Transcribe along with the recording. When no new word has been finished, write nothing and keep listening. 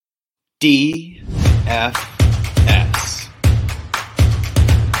DFS.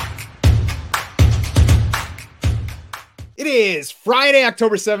 It is Friday,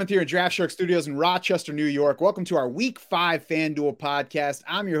 October 7th here at Draft Shark Studios in Rochester, New York. Welcome to our Week 5 FanDuel podcast.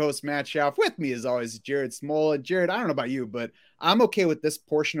 I'm your host, Matt Schauf. With me, as always, Jared Smola. Jared, I don't know about you, but I'm okay with this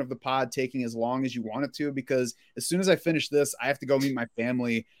portion of the pod taking as long as you want it to, because as soon as I finish this, I have to go meet my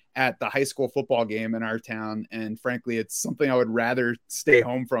family at the high school football game in our town. And frankly, it's something I would rather stay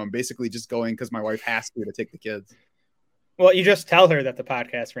home from, basically just going because my wife has to take the kids. Well, you just tell her that the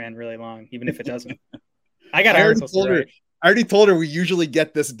podcast ran really long, even if it doesn't. I already told her we usually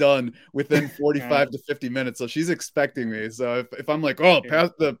get this done within 45 to 50 minutes. So she's expecting me. So if I'm like,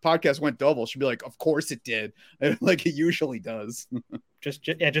 the podcast went double, she'll be like, of course it did. Like it usually does.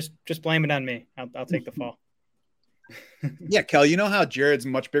 just blame it on me. I'll take the fall. Yeah, Kel, you know how Jared's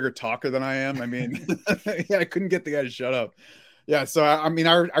much bigger talker than I am? I mean, I couldn't get the guy to shut up. Yeah, so I mean,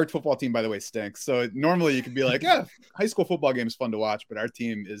 our football team, by the way, stinks. So normally you could be like, yeah, high school football game is fun to watch, but our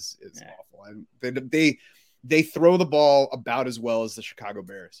team is awful. They throw the ball about as well as the Chicago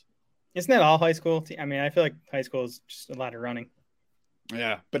Bears. Isn't that all high school? I mean, I feel like high school is just a lot of running.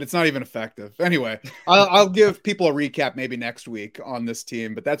 Yeah, but it's not even effective. Anyway, I'll give people a recap maybe next week on this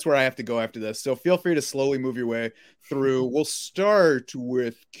team, but that's where I have to go after this. So feel free to slowly move your way through. We'll start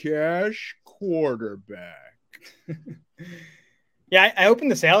with cash quarterback. Yeah, I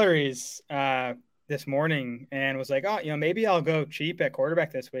opened the salaries this morning and was like, maybe I'll go cheap at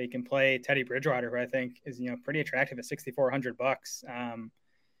quarterback this week and play Teddy Bridgewater, who I think is, pretty attractive at $6,400.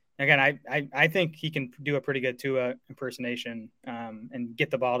 Again, I think he can do a pretty good Tua impersonation and get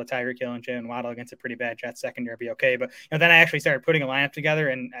the ball to Tyreek Hill and Jalen Waddle against a pretty bad Jets secondary, be okay. But then I actually started putting a lineup together,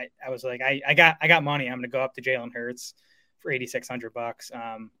 and I was like, I got money. I'm going to go up to Jalen Hurts for $8,600.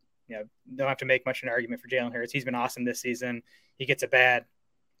 Don't have to make much of an argument for Jalen Hurts. He's been awesome this season. He gets a bad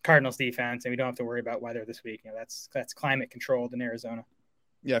Cardinals defense, and we don't have to worry about weather this week. That's climate controlled in Arizona.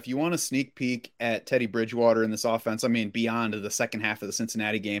 Yeah, if you want a sneak peek at Teddy Bridgewater in this offense, I mean, beyond the second half of the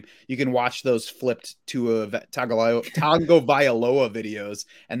Cincinnati game, you can watch those flipped to Tagovailoa videos,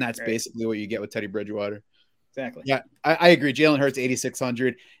 and that's right. Basically what you get with Teddy Bridgewater. Exactly. Yeah, I agree. Jalen Hurts,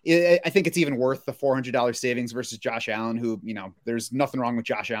 $8,600. I think it's even worth the $400 savings versus Josh Allen, who, there's nothing wrong with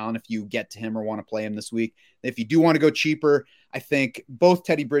Josh Allen if you get to him or want to play him this week. If you do want to go cheaper, I think both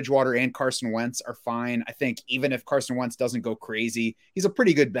Teddy Bridgewater and Carson Wentz are fine. I think even if Carson Wentz doesn't go crazy, he's a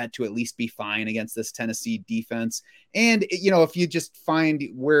pretty good bet to at least be fine against this Tennessee defense. And, if you just find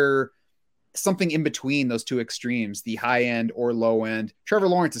where something in between those two extremes, the high end or low end, Trevor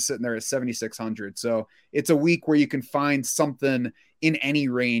Lawrence is sitting there at 7,600. So it's a week where you can find something in any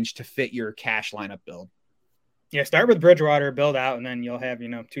range to fit your cash lineup build. Yeah. Start with Bridgewater, build out, and then you'll have,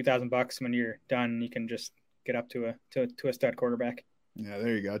 $2,000 when you're done. You can just get up to a stud quarterback. Yeah,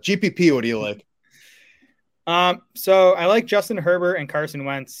 there you go. GPP, what do you like? So I like Justin Herbert and Carson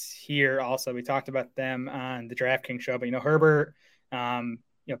Wentz here. Also, we talked about them on the DraftKings show, but Herbert,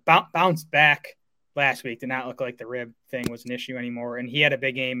 bounced back last week. Did not look like the rib thing was an issue anymore. And he had a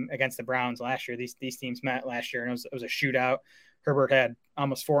big game against the Browns last year. These teams met last year, and it was a shootout. Herbert had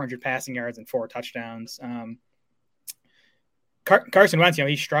almost 400 passing yards and 4 touchdowns. Carson Wentz,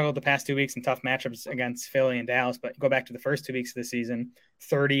 he struggled the past 2 weeks in tough matchups against Philly and Dallas, but go back to the first 2 weeks of the season,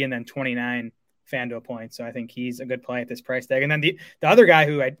 30 and then 29 FanDuel points. So I think he's a good play at this price tag. And then the other guy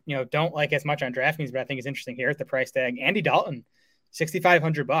who I don't like as much on DraftKings, but I think is interesting here at the price tag, Andy Dalton,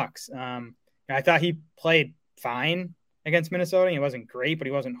 $6,500. I thought he played fine against Minnesota. He wasn't great, but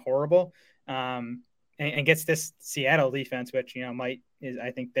he wasn't horrible. And gets this Seattle defense, which,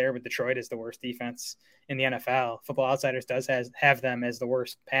 I think there with Detroit is the worst defense in the NFL. Football Outsiders does have them as the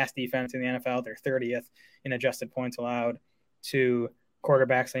worst pass defense in the NFL. They're 30th in adjusted points allowed to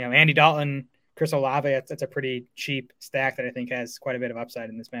quarterbacks. Andy Dalton, Chris Olave, that's a pretty cheap stack that I think has quite a bit of upside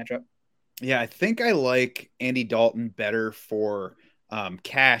in this matchup. Yeah, I think I like Andy Dalton better for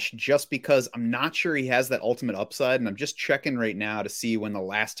cash just because I'm not sure he has that ultimate upside. And I'm just checking right now to see when the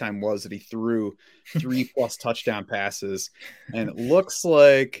last time was that he threw 3+ touchdown passes. And it looks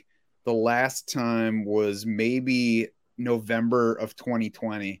like the last time was maybe November of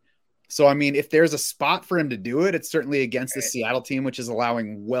 2020. So, I mean, if there's a spot for him to do it, it's certainly against the Seattle team, which is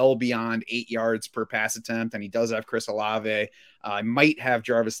allowing well beyond 8 yards per pass attempt. And he does have Chris Olave. Might have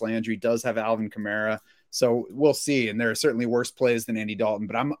Jarvis Landry, does have Alvin Kamara. So we'll see. And there are certainly worse plays than Andy Dalton,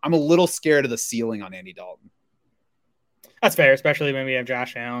 but I'm a little scared of the ceiling on Andy Dalton. That's fair, especially when we have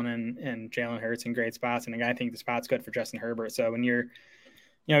Josh Allen and Jalen Hurts in great spots. And I think the spot's good for Justin Herbert. So when you're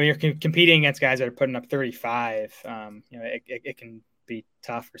competing against guys that are putting up 35, it can be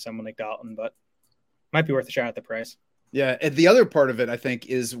tough for someone like Dalton, but might be worth a shot at the price. Yeah, and the other part of it, I think,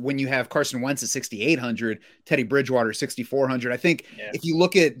 is when you have Carson Wentz at 6,800, Teddy Bridgewater 6,400. I think Yeah. if you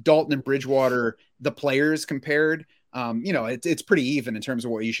look at Dalton and Bridgewater, the players compared, it's pretty even in terms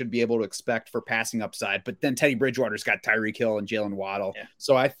of what you should be able to expect for passing upside. But then Teddy Bridgewater's got Tyreek Hill and Jalen Waddle, Yeah.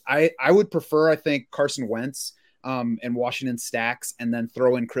 so I would prefer, I think, Carson Wentz and Washington stacks, and then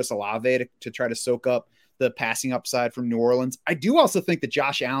throw in Chris Olave to try to soak up the passing upside from New Orleans. I do also think that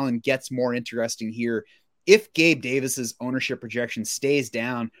Josh Allen gets more interesting here if Gabe Davis's ownership projection stays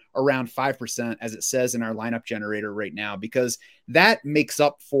down around 5%, as it says in our lineup generator right now, because that makes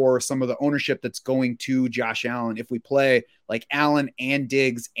up for some of the ownership that's going to Josh Allen. If we play like Allen and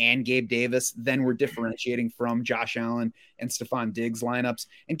Diggs and Gabe Davis, then we're differentiating from Josh Allen and Stephon Diggs lineups.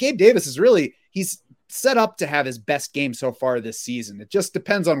 And Gabe Davis is really, he's set up to have his best game so far this season. It just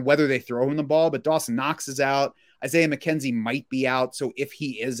depends on whether they throw him the ball, but Dawson Knox is out. Isaiah McKenzie might be out. So if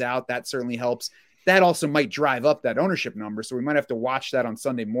he is out, that certainly helps. That also might drive up that ownership number. So we might have to watch that on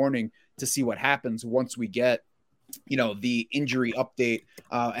Sunday morning to see what happens once we get, the injury update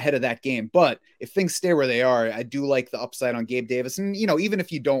ahead of that game. But if things stay where they are, I do like the upside on Gabe Davis. And, even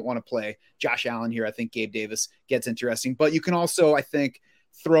if you don't want to play Josh Allen here, I think Gabe Davis gets interesting. But you can also, I think,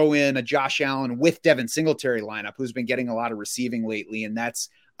 throw in a Josh Allen with Devin Singletary lineup, who's been getting a lot of receiving lately. And that's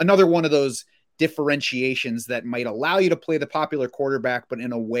another one of those differentiations that might allow you to play the popular quarterback, but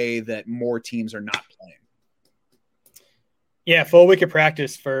in a way that more teams are not playing. Yeah, full week of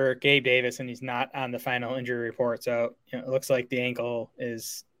practice for Gabe Davis, and he's not on the final injury report. So it looks like the ankle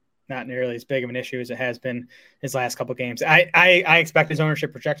is not nearly as big of an issue as it has been his last couple of games. I expect his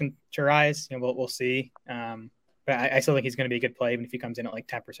ownership projection to rise. We'll see. But I still think he's going to be a good play, even if he comes in at like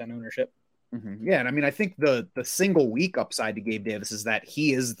 10% ownership. Mm-hmm. Yeah, and I mean, I think the single week upside to Gabe Davis is that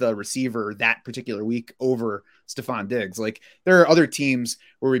he is the receiver that particular week over Stephon Diggs. Like, there are other teams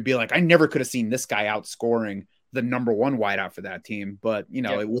where we'd be like, I never could have seen this guy outscoring the number one wideout for that team. But,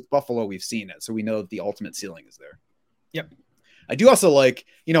 with Buffalo, we've seen it. So we know that the ultimate ceiling is there. Yep. I do also like,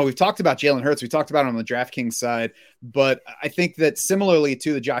 we've talked about Jalen Hurts. We talked about him on the DraftKings side. But I think that similarly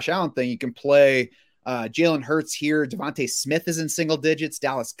to the Josh Allen thing, you can play Jalen Hurts here. Devontae Smith is in single digits.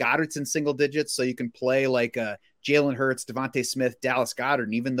 Dallas Goedert's in single digits. So you can play like Jalen Hurts, Devontae Smith, Dallas Goedert.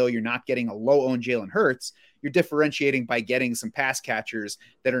 And even though you're not getting a low-owned Jalen Hurts, you're differentiating by getting some pass catchers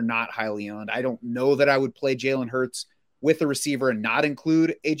that are not highly owned. I don't know that I would play Jalen Hurts with a receiver and not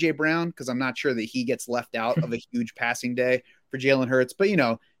include A.J. Brown, because I'm not sure that he gets left out of a huge passing day for Jalen Hurts. But,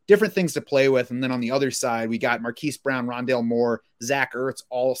 different things to play with. And then on the other side, we got Marquise Brown, Rondale Moore, Zach Ertz,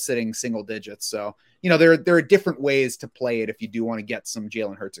 all sitting single digits. So, there are different ways to play it if you do want to get some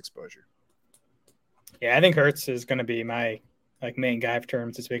Jalen Hurts exposure. Yeah, I think Hurts is going to be my main guy for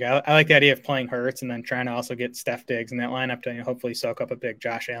terms this week. I like the idea of playing Hurts and then trying to also get Steph Diggs in that lineup to hopefully soak up a big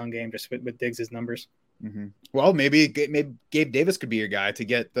Josh Allen game just with Diggs' numbers. Mm-hmm. Well, maybe Gabe Davis could be your guy to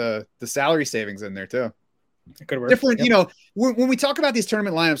get the salary savings in there too. It could work. Different, yep. When we talk about these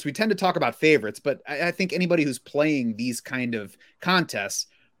tournament lineups, we tend to talk about favorites, but I think anybody who's playing these kind of contests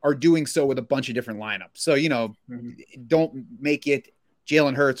are doing so with a bunch of different lineups. So, don't make it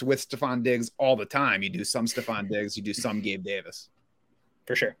Jalen Hurts with Stephon Diggs all the time. You do some Stephon Diggs, you do some Gabe Davis.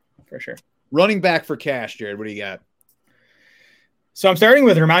 For sure. Running back for cash, Jared, what do you got? So I'm starting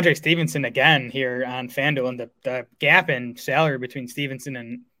with Ramondre Stevenson again here on FanDuel, and the gap in salary between Stevenson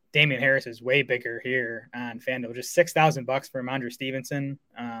and Damian Harris is way bigger here on FanDuel. Just $6,000 for Ramondre Stevenson.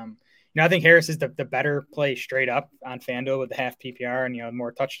 I think Harris is the better play straight up on FanDuel with the half PPR and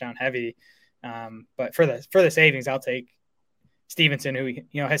more touchdown heavy. But for the savings, I'll take Stevenson, who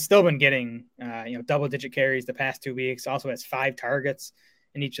has still been getting double digit carries the past 2 weeks. Also has 5 targets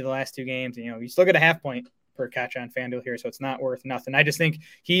in each of the last 2 games. You still get a half point per catch on FanDuel here, so it's not worth nothing. I just think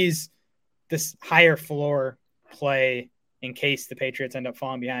he's this higher floor play in case the Patriots end up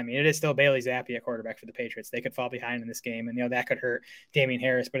falling behind. I mean, it is still Bailey Zappi at quarterback for the Patriots. They could fall behind in this game, and that could hurt Damian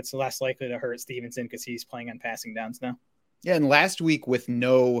Harris, but it's less likely to hurt Stevenson because he's playing on passing downs now. Yeah, and last week with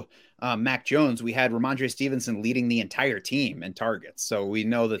no Mac Jones, we had Ramondre Stevenson leading the entire team in targets. So we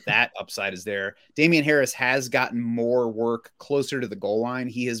know that upside is there. Damian Harris has gotten more work closer to the goal line.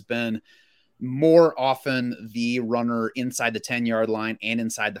 He has been more often the runner inside the 10-yard line and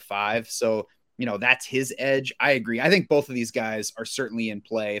inside the 5. So, that's his edge. I agree. I think both of these guys are certainly in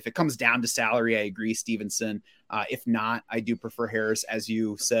play. If it comes down to salary, I agree, Stevenson. If not, I do prefer Harris, as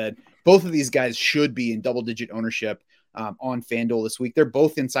you said. Both of these guys should be in double-digit ownership on FanDuel this week. They're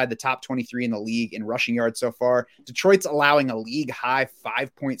both inside the top 23 in the league in rushing yards so far. Detroit's allowing a league-high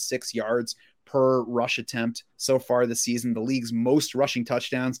 5.6 yards per rush attempt so far this season, the league's most rushing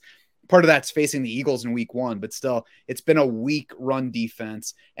touchdowns. Part of that's facing the Eagles in week 1, but still, it's been a weak run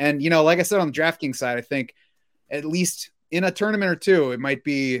defense. And, like I said on the DraftKings side, I think at least in a tournament or two, it might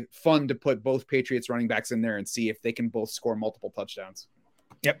be fun to put both Patriots running backs in there and see if they can both score multiple touchdowns.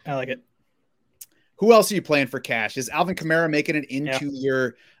 Yep, I like it. Who else are you playing for cash? Is Alvin Kamara making it into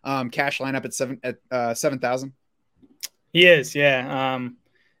your cash lineup at 7,000? He is, yeah.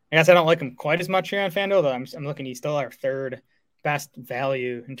 I guess I don't like him quite as much here on FanDuel, though. I'm looking. He's still our third best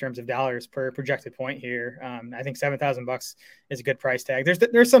value in terms of dollars per projected point here. I think $7,000 is a good price tag.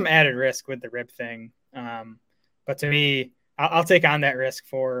 There's some added risk with the rib thing, but to me, I'll take on that risk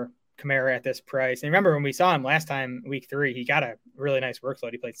for Kamara at this price. And remember when we saw him last time, week 3, he got a really nice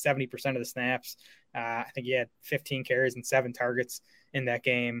workload. He played 70% of the snaps. I think he had 15 carries and 7 targets in that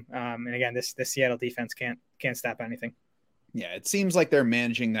game. And again, this Seattle defense can't stop anything. Yeah, it seems like they're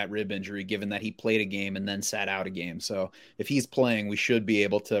managing that rib injury, given that he played a game and then sat out a game. So if he's playing, we should be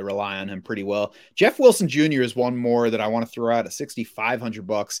able to rely on him pretty well. Jeff Wilson Jr. is one more that I want to throw out at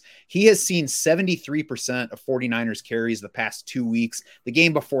 $6,500. He has seen 73% of 49ers carries the past 2 weeks. The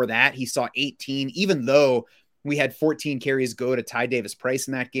game before that, he saw 18, even though we had 14 carries go to Ty Davis Price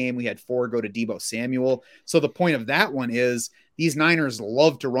in that game. We had 4 go to Deebo Samuel. So the point of that one is these Niners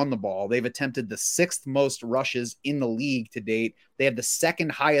love to run the ball. They've attempted the 6th most rushes in the league to date. They have the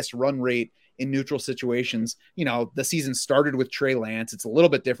 2nd highest run rate in neutral situations. You know, the season started with Trey Lance. It's a little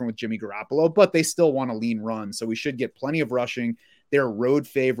bit different with Jimmy Garoppolo, but they still want a lean run. So we should get plenty of rushing. They're road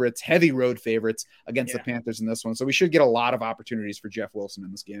favorites, heavy road favorites against the Panthers in this one. So we should get a lot of opportunities for Jeff Wilson in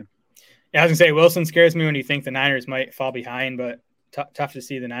this game. Yeah, I was going to say, Wilson scares me when you think the Niners might fall behind, but tough to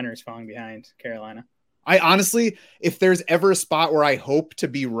see the Niners falling behind Carolina. I honestly, if there's ever a spot where I hope to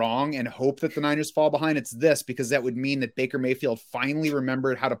be wrong and hope that the Niners fall behind, it's this, because that would mean that Baker Mayfield finally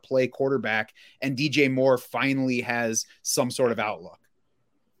remembered how to play quarterback and DJ Moore finally has some sort of outlook.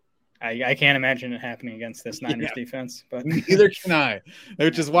 I can't imagine it happening against this Niners defense, but neither can I,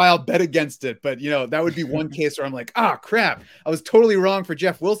 which is why I'll bet against it. But, you know, that would be one case where I'm like, crap, I was totally wrong for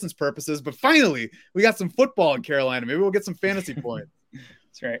Jeff Wilson's purposes, but finally we got some football in Carolina. Maybe we'll get some fantasy points.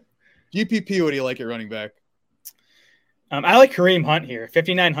 That's right. GPP, what do you like at running back? I like Kareem Hunt here,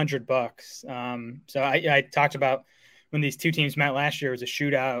 $5,900. So I talked about when these two teams met last year, it was a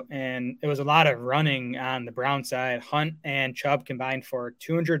shootout, and it was a lot of running on the Brown side. Hunt and Chubb combined for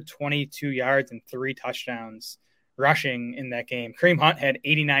 222 yards and 3 touchdowns rushing in that game. Kareem Hunt had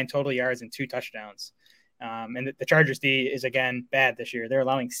 89 total yards and 2 touchdowns. And the Chargers D is, again, bad this year. They're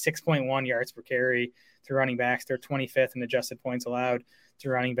allowing 6.1 yards per carry to running backs. They're 25th in adjusted points allowed to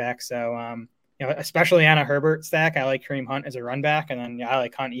running backs. So, you know, especially on a Herbert stack, I like Kareem Hunt as a run back. And then I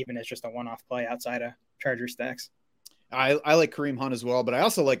like Hunt even as just a one-off play outside of Charger stacks. I like Kareem Hunt as well, but I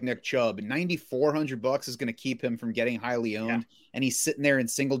also like Nick Chubb. $9,400 is going to keep him from getting highly owned, and he's sitting there in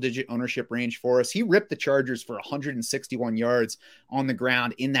single-digit ownership range for us. He ripped the Chargers for 161 yards on the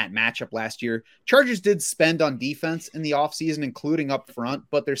ground in that matchup last year. Chargers did spend on defense in the offseason, including up front,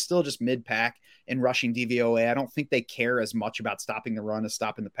 but they're still just mid-pack in rushing DVOA. I don't think they care as much about stopping the run as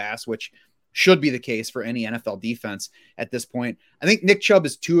stopping the pass, which should be the case for any NFL defense at this point. I think Nick Chubb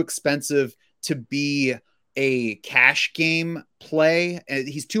is too expensive to be a cash game play.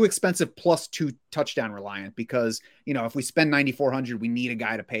 He's too expensive plus 2 touchdown reliant because, you know, if we spend 9,400, we need a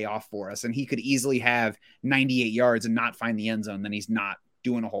guy to pay off for us. And he could easily have 98 yards and not find the end zone. Then he's not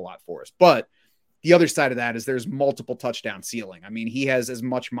doing a whole lot for us. But the other side of that is there's multiple touchdown ceiling. I mean, he has as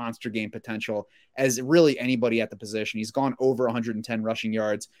much monster game potential as really anybody at the position. He's gone over 110 rushing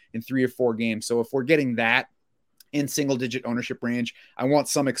yards in 3 or 4 games. So if we're getting that in single digit ownership range, I want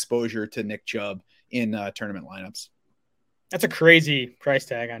some exposure to Nick Chubb in tournament lineups. That's a crazy price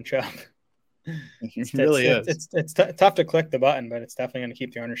tag on Chubb. It really is. It's tough to click the button, but it's definitely going to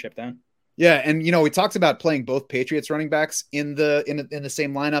keep the ownership down. Yeah, and you know, we talked about playing both Patriots running backs in the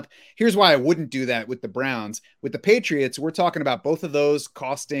same lineup. Here's why I wouldn't do that with the Browns. With the Patriots, we're talking about both of those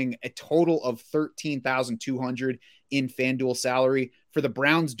costing a total of $13,200 in FanDuel salary. For the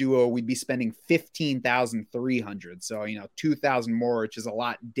Browns duo, we'd be spending $15,300. So, you know, $2,000 more, which is a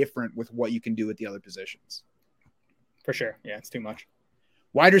lot different with what you can do with the other positions. For sure. Yeah, it's too much.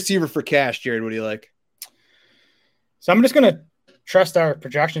 Wide receiver for cash, Jared, what do you like? So I'm just going to trust our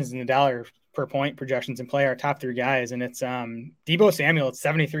projections in the dollar per point projections and play our top 3 guys. And it's Deebo Samuel at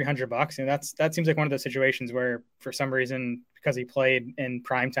 $7,300. And that seems like one of those situations where for some reason, because he played in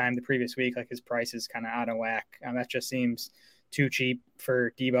prime time the previous week, like his price is kind of out of whack. That just seems too cheap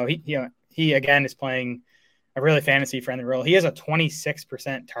for Deebo. He again is playing a really fantasy friendly role. He has a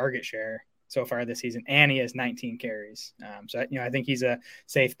 26% target share so far this season, and he has 19 carries. So, you know, I think he's a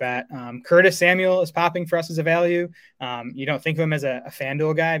safe bet. Curtis Samuel is popping for us as a value. You don't think of him as a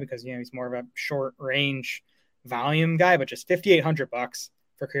FanDuel guy because, you know, he's more of a short range volume guy, but just $5,800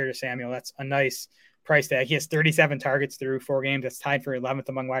 for Curtis Samuel. That's a nice price tag. He has 37 targets through 4 games. That's tied for 11th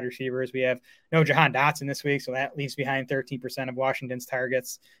among wide receivers. We have no Jahan Dotson this week, so that leaves behind 13% of Washington's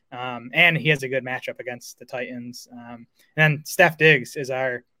targets. And he has a good matchup against the Titans. And Steph Diggs is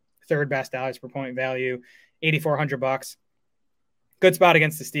our third best dollars per point value, $8,400. Good spot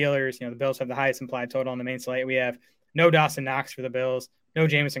against the Steelers. The Bills have the highest implied total on the main slate. We have no Dawson Knox for the Bills, no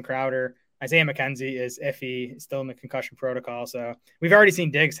Jamison Crowder. Isaiah McKenzie is iffy, still in the concussion protocol. So we've already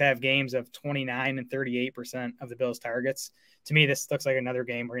seen Diggs have games of 29 and 38% of the Bills' targets. To me, this looks like another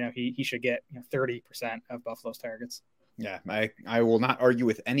game where he should get 30% of Buffalo's targets. Yeah, I will not argue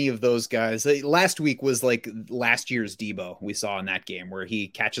with any of those guys. Last week was like last year's Debo we saw in that game where he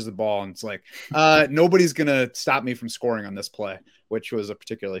catches the ball and it's like, nobody's going to stop me from scoring on this play, which was a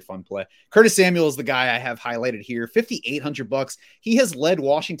particularly fun play. Curtis Samuel is the guy I have highlighted here, $5,800. He has led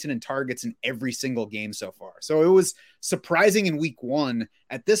Washington in targets in every single game so far. So it was surprising in week 1.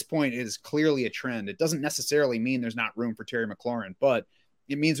 At this point, it is clearly a trend. It doesn't necessarily mean there's not room for Terry McLaurin, but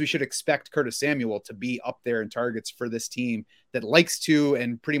it means we should expect Curtis Samuel to be up there in targets for this team that likes to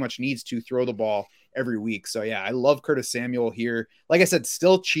and pretty much needs to throw the ball every week. So yeah, I love Curtis Samuel here. Like I said,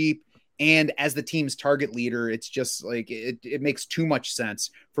 still cheap. And as the team's target leader, it's just like it makes too much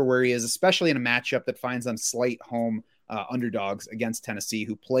sense for where he is, especially in a matchup that finds them slight home underdogs against Tennessee,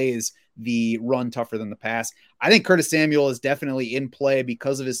 who plays the run tougher than the pass. I think Curtis Samuel is definitely in play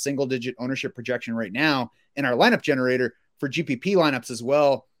because of his single-digit ownership projection right now in our lineup generator for GPP lineups as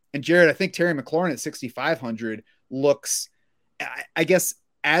well. And Jared, I think Terry McLaurin at 6,500 looks, I guess,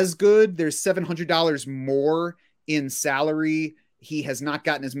 as good. There's $700 more in salary. He has not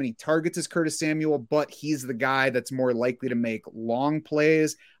gotten as many targets as Curtis Samuel, but he's the guy that's more likely to make long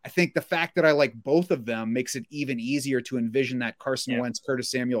plays. I think the fact that I like both of them makes it even easier to envision that Carson Wentz, Curtis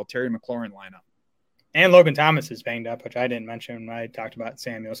Samuel, Terry McLaurin lineup. And Logan Thomas is banged up, which I didn't mention when I talked about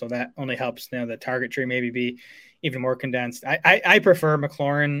Samuel. So that only helps the target tree maybe be even more condensed. I prefer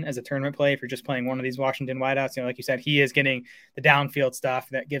McLaurin as a tournament play if you're just playing one of these Washington wideouts. Like you said, he is getting the downfield stuff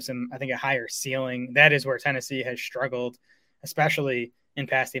that gives him, I think, a higher ceiling. That is where Tennessee has struggled, especially in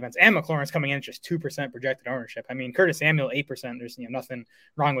past defense. And McLaurin's coming in at just 2% projected ownership. I mean, Curtis Samuel, 8%. There's nothing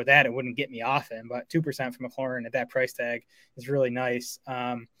wrong with that. It wouldn't get me off him, but 2% for McLaurin at that price tag is really nice.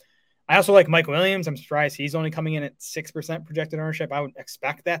 I also like Mike Williams. I'm surprised he's only coming in at 6% projected ownership. I would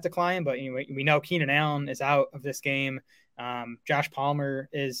expect that to climb, but we know Keenan Allen is out of this game. Josh Palmer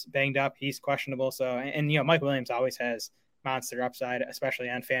is banged up. He's questionable. So, and Mike Williams always has monster upside, especially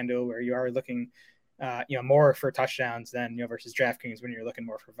on FanDuel, where you are looking, more for touchdowns than versus DraftKings when you're looking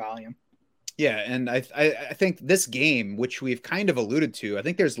more for volume. Yeah, and I think this game, which we've kind of alluded to, I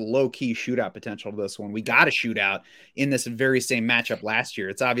think there's low-key shootout potential to this one. We got a shootout in this very same matchup last year.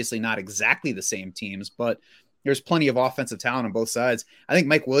 It's obviously not exactly the same teams, but there's plenty of offensive talent on both sides. I think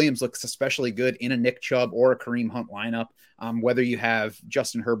Mike Williams looks especially good in a Nick Chubb or a Kareem Hunt lineup, whether you have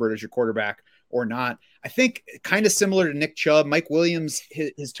Justin Herbert as your quarterback or not. I think kind of similar to Nick Chubb, Mike Williams,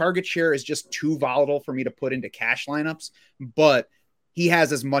 his target share is just too volatile for me to put into cash lineups, but he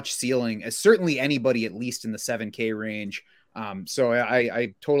has as much ceiling as certainly anybody, at least in the 7K range. So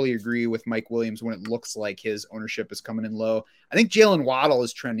I totally agree with Mike Williams when it looks like his ownership is coming in low. I think Jalen Waddle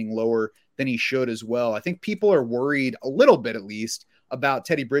is trending lower than he should as well. I think people are worried a little bit, at least, about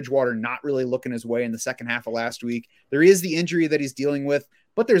Teddy Bridgewater not really looking his way in the second half of last week. There is the injury that he's dealing with,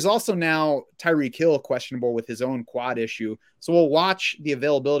 but there's also now Tyreek Hill questionable with his own quad issue. So we'll watch the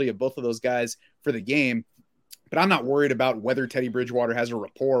availability of both of those guys for the game. But I'm not worried about whether Teddy Bridgewater has a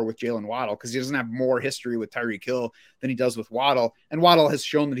rapport with Jalen Waddle because he doesn't have more history with Tyreek Hill than he does with Waddle. And Waddle has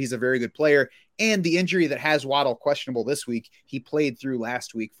shown that he's a very good player. And the injury that has Waddle questionable this week, he played through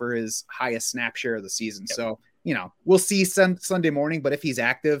last week for his highest snap share of the season. Yep. So, we'll see Sunday morning. But if he's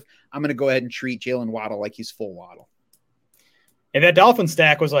active, I'm going to go ahead and treat Jalen Waddle like he's full Waddle. And that Dolphin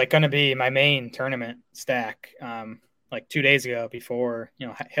stack was going to be my main tournament stack. 2 days ago before,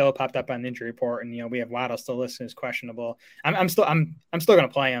 Hill popped up on the injury report and, we have Waddle still listed as questionable. I'm still going to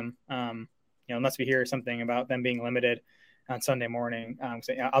play him. Unless we hear something about them being limited on Sunday morning.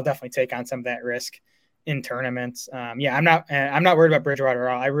 So I'll definitely take on some of that risk in tournaments. I'm not worried about Bridgewater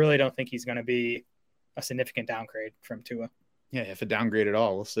at all. I really don't think he's going to be a significant downgrade from Tua. Yeah. If a downgrade at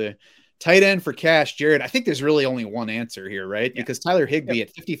all, we'll see. Tight end for cash, Jared. I think there's really only one answer here, right? Yeah. Because Tyler Higbee at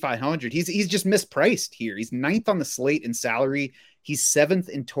 5,500, he's just mispriced here. He's 9th on the slate in salary. He's 7th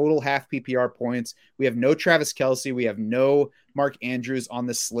in total half PPR points. We have no Travis Kelce. We have no Mark Andrews on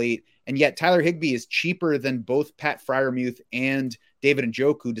the slate. And yet Tyler Higbee is cheaper than both Pat Freiermuth and David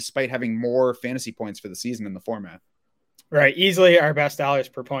Njoku, despite having more fantasy points for the season in the format. Right. Easily our best dollars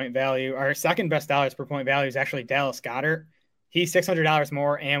per point value. Our second best dollars per point value is actually Dallas Goedert. he's $600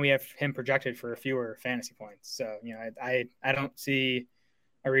 more, and we have him projected for fewer fantasy points. So, I don't see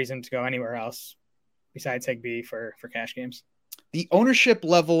a reason to go anywhere else besides Higbee for cash games. The ownership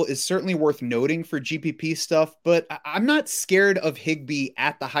level is certainly worth noting for GPP stuff, but I'm not scared of Higbee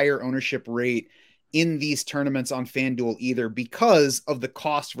at the higher ownership rate in these tournaments on FanDuel either because of the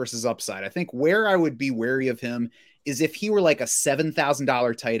cost versus upside. I think where I would be wary of him is if he were like a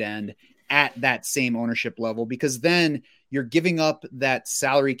 $7,000 tight end at that same ownership level, because then you're giving up that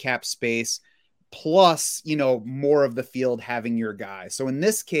salary cap space plus, more of the field having your guy. So in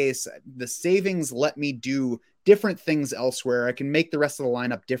this case, the savings let me do different things elsewhere. I can make the rest of the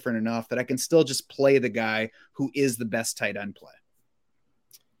lineup different enough that I can still just play the guy who is the best tight end play.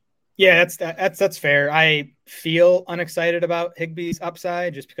 Yeah, that's fair. I feel unexcited about Higbee's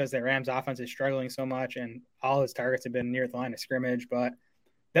upside just because the Rams offense is struggling so much and all his targets have been near the line of scrimmage, but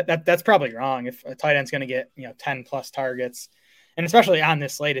that's probably wrong. If a tight end's going to get 10 plus targets, and especially on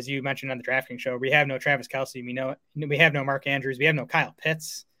this slate, as you mentioned on the DraftKings show, we have no Travis Kelce, we have no Mark Andrews, we have no Kyle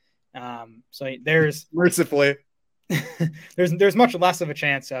Pitts. So there's mercifully there's much less of a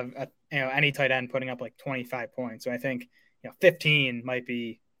chance of any tight end putting up like 25 points. So I think 15 might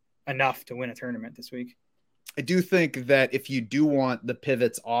be enough to win a tournament this week. I do think that if you do want the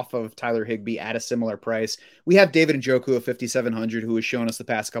pivots off of Tyler Higbee at a similar price, we have David Njoku at 5,700, who has shown us the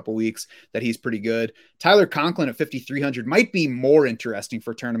past couple weeks that he's pretty good. Tyler Conklin at 5,300 might be more interesting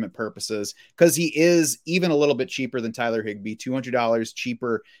for tournament purposes because he is even a little bit cheaper than Tyler Higbee, $200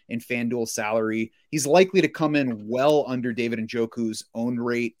 cheaper in FanDuel salary. He's likely to come in well under David Njoku's own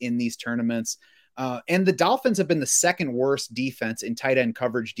rate in these tournaments. And the Dolphins have been the second worst defense in tight end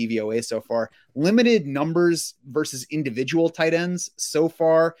coverage DVOA so far. Limited numbers versus individual tight ends so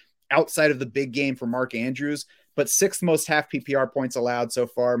far outside of the big game for Mark Andrews, but sixth most half PPR points allowed so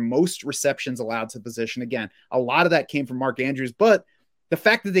far, most receptions allowed to position. Again, a lot of that came from Mark Andrews, but the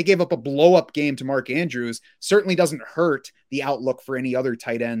fact that they gave up a blow-up game to Mark Andrews certainly doesn't hurt the outlook for any other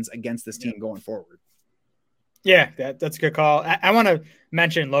tight ends against this team going forward. Yeah, that's a good call. I want to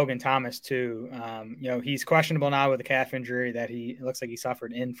mention Logan Thomas too. He's questionable now with a calf injury that it looks like he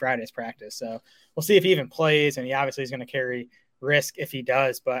suffered in Friday's practice. So we'll see if he even plays, and he obviously is going to carry risk if he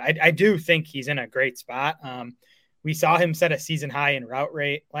does. But I do think he's in a great spot. We saw him set a season high in route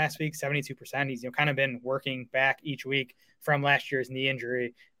rate last week, 72%. He's kind of been working back each week from last year's knee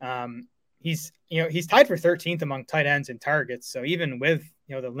injury. He's tied for 13th among tight ends in targets. So even with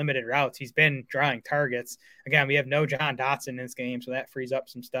the limited routes, he's been drawing targets. Again, we have no Jahan Dotson in this game, so that frees up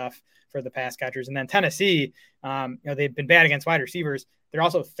some stuff for the pass catchers. And then Tennessee, they've been bad against wide receivers. They're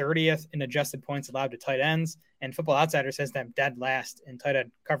also 30th in adjusted points allowed to tight ends, and Football Outsiders has them dead last in tight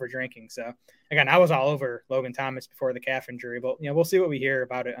end coverage rankings. So again, I was all over Logan Thomas before the calf injury, but we'll see what we hear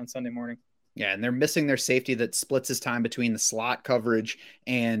about it on Sunday morning. Yeah, and they're missing their safety that splits his time between the slot coverage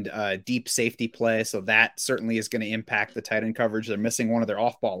and deep safety play. So that certainly is going to impact the tight end coverage. They're missing one of their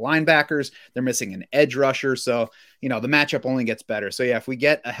off-ball linebackers. They're missing an edge rusher. So, the matchup only gets better. So, yeah, if we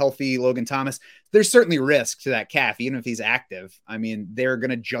get a healthy Logan Thomas, there's certainly risk to that calf, even if he's active. I mean, they're going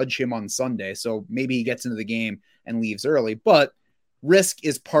to judge him on Sunday. So maybe he gets into the game and leaves early. But risk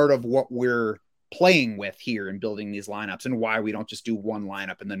is part of what we're playing with here in building these lineups and why we don't just do one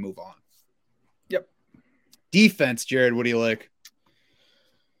lineup and then move on. Yep. Defense, Jared, what do you like?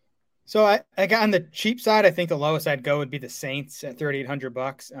 So I got on the cheap side. I think the lowest I'd go would be the Saints at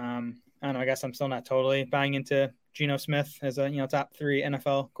 $3,800. I don't know. I guess I'm still not totally buying into Geno Smith as a top 3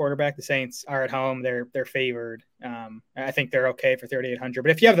 NFL quarterback. The Saints are at home. They're favored. I think they're okay for $3,800.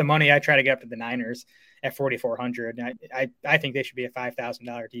 But if you have the money, I try to get up to the Niners at $4,400. I think they should be a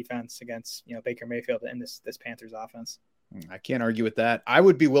 $5,000 defense against Baker Mayfield and this Panthers offense. I can't argue with that. I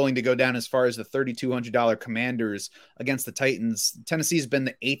would be willing to go down as far as the $3,200 Commanders against the Titans. Tennessee's been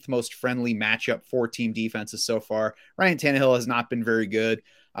the 8th most friendly matchup for team defenses so far. Ryan Tannehill has not been very good.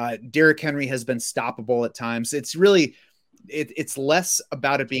 Derrick Henry has been stoppable at times. It's really, it's less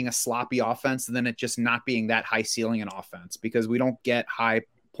about it being a sloppy offense than it just not being that high ceiling in offense, because we don't get high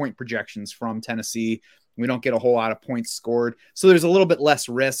point projections from Tennessee. We don't get a whole lot of points scored. So there's a little bit less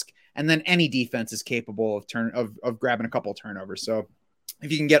risk. And then any defense is capable of grabbing a couple of turnovers. So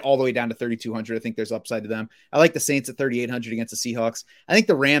if you can get all the way down to 3,200, I think there's upside to them. I like the Saints at 3,800 against the Seahawks. I think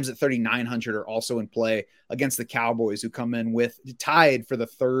the Rams at 3,900 are also in play against the Cowboys, who come in with tied for the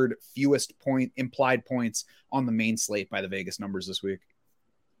 3rd fewest implied points on the main slate by the Vegas numbers this week.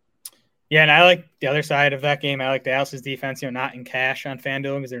 Yeah, and I like the other side of that game. I like Dallas's defense, not in cash on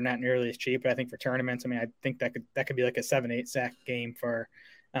FanDuel because they're not nearly as cheap. But I think for tournaments, I think that could be like a 7-8 sack game for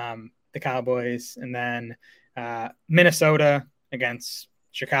the Cowboys. And then Minnesota against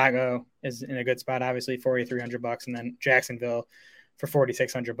Chicago is in a good spot, obviously $4,300, and then Jacksonville for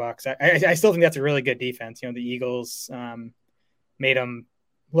 $4,600. I still think that's a really good defense. The Eagles made them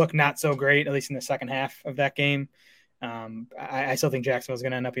look not so great, at least in the second half of that game. I still think Jacksonville is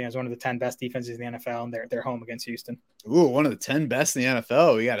going to end up being as one of the 10 best defenses in the NFL, and they're home against Houston. Ooh, one of the 10 best in the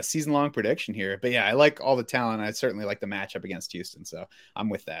NFL. We got a season-long prediction here. But yeah, I like all the talent. I certainly like the matchup against Houston, so I'm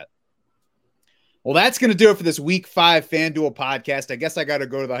with that. Well, that's going to do it for this Week 5 FanDuel podcast. I guess I got to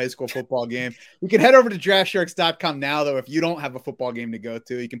go to the high school football game. You can head over to DraftSharks.com now, though, if you don't have a football game to go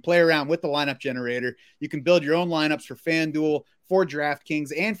to. You can play around with the lineup generator. You can build your own lineups for FanDuel, for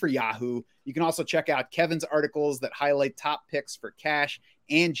DraftKings, and for Yahoo. You can also check out Kevin's articles that highlight top picks for cash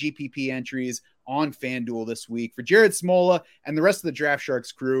and GPP entries on FanDuel this week. For Jared Smola and the rest of the Draft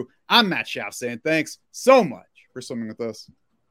Sharks crew, I'm Matt Schauf saying thanks so much for swimming with us.